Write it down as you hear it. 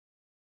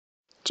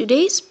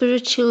Today's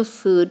spiritual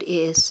food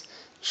is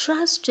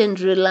trust and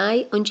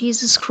rely on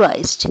Jesus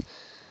Christ.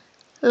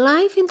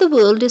 Life in the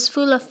world is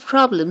full of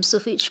problems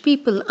of which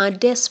people are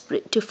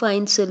desperate to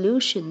find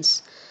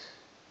solutions.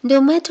 No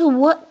matter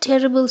what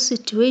terrible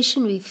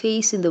situation we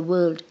face in the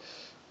world,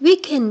 we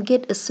can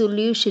get a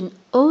solution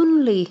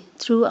only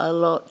through our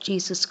Lord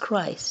Jesus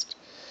Christ.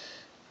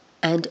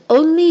 And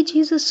only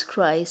Jesus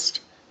Christ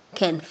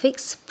can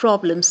fix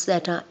problems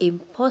that are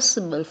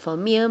impossible for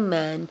mere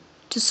man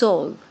to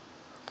solve.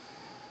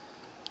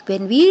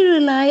 When we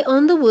rely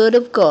on the Word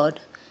of God,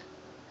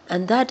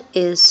 and that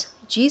is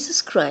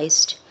Jesus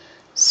Christ,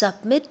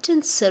 submit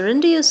and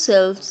surrender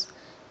yourselves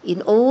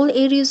in all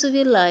areas of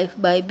your life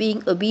by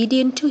being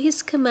obedient to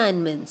His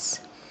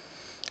commandments.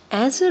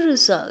 As a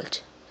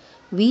result,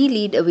 we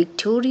lead a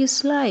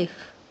victorious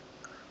life.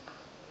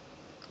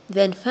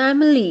 When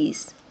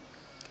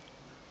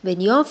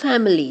your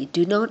family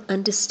do not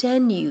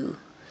understand you,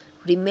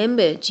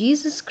 remember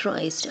Jesus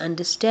Christ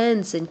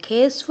understands and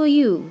cares for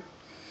you.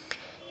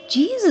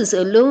 Jesus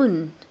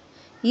alone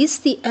is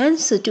the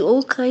answer to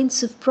all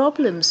kinds of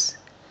problems.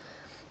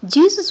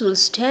 Jesus will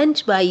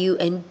stand by you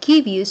and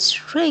give you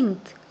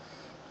strength.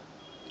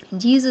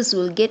 Jesus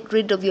will get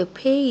rid of your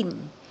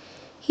pain.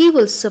 He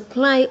will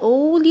supply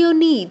all your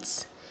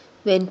needs.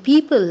 When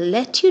people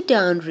let you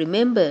down,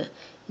 remember,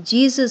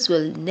 Jesus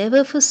will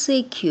never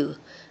forsake you,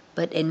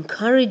 but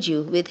encourage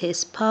you with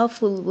His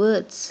powerful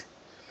words.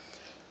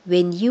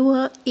 When you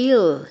are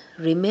ill,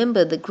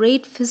 remember the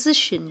great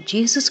physician,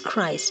 Jesus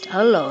Christ,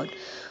 our Lord,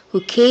 who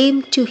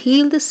came to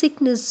heal the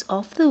sickness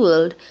of the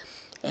world,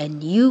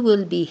 and you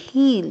will be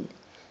healed.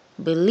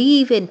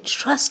 Believe and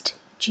trust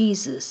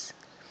Jesus,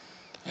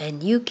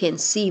 and you can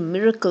see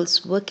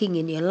miracles working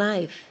in your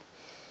life,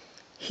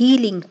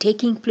 healing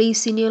taking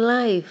place in your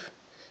life.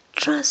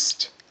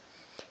 Trust,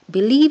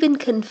 believe and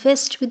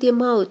confess with your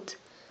mouth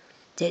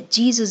that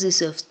Jesus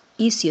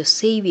is your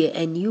Savior,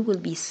 and you will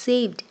be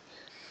saved.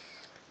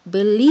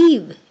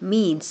 Believe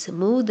means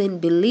more than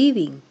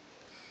believing.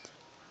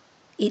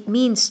 It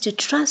means to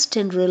trust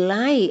and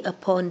rely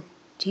upon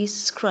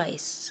Jesus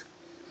Christ.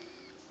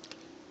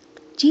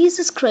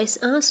 Jesus Christ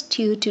asked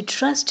you to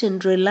trust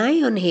and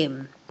rely on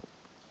Him.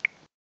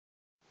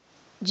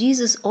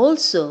 Jesus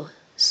also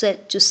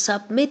said to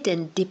submit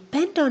and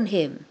depend on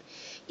Him.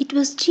 It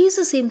was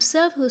Jesus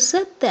Himself who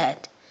said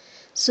that.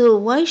 So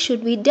why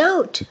should we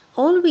doubt?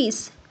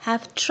 Always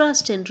have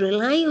trust and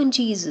rely on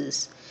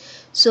Jesus.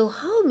 So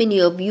how many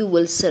of you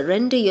will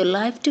surrender your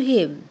life to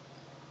Him?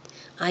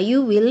 Are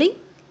you willing?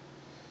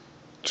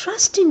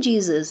 Trust in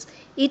Jesus.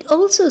 It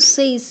also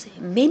says,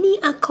 many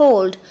are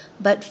called,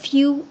 but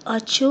few are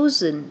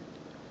chosen.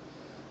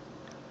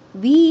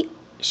 We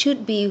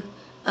should be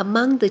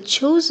among the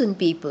chosen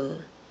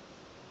people.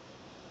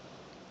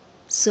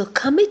 So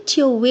commit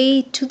your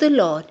way to the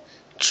Lord.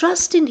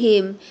 Trust in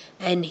Him,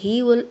 and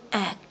He will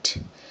act.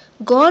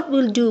 God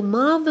will do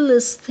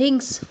marvelous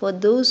things for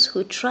those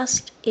who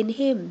trust in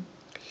Him.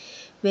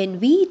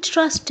 When we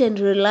trust and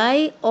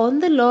rely on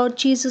the Lord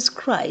Jesus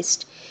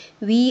Christ,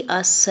 we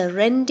are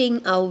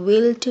surrendering our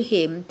will to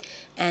Him,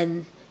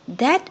 and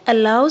that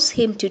allows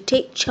Him to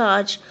take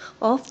charge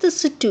of the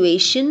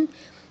situation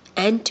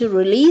and to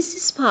release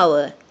His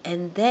power,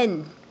 and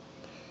then,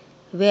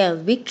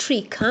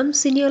 victory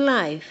comes in your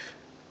life.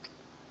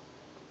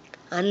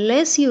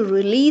 Unless you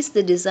release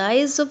the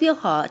desires of your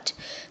heart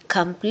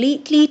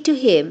completely to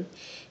Him,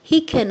 He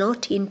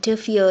cannot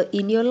interfere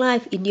in your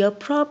life, in your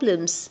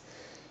problems,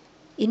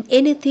 in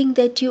anything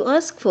that you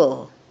ask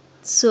for.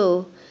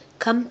 So,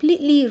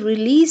 completely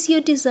release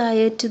your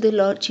desire to the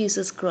Lord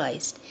Jesus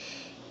Christ.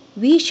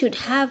 We should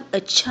have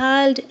a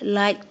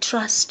childlike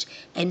trust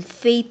and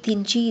faith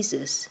in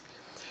Jesus.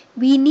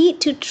 We need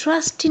to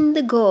trust in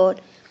the God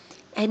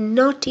and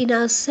not in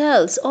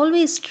ourselves.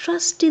 Always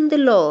trust in the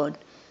Lord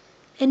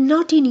and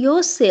not in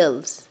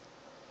yourselves.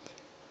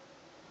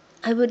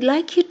 I would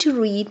like you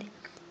to read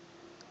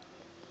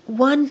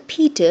 1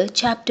 Peter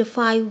chapter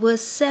 5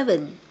 verse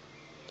 7.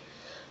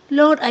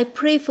 Lord, I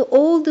pray for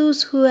all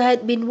those who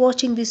had been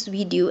watching this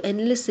video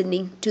and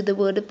listening to the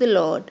word of the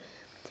Lord.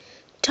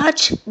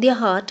 Touch their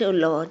heart, O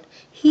Lord.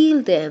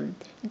 Heal them.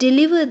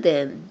 Deliver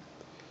them.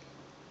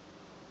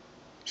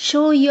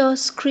 Show your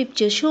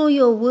scripture. Show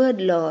your word,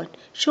 Lord.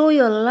 Show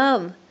your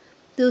love.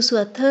 Those who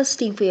are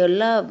thirsting for your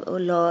love, O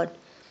Lord.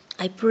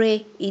 I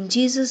pray in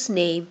Jesus'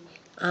 name.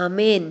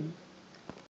 Amen.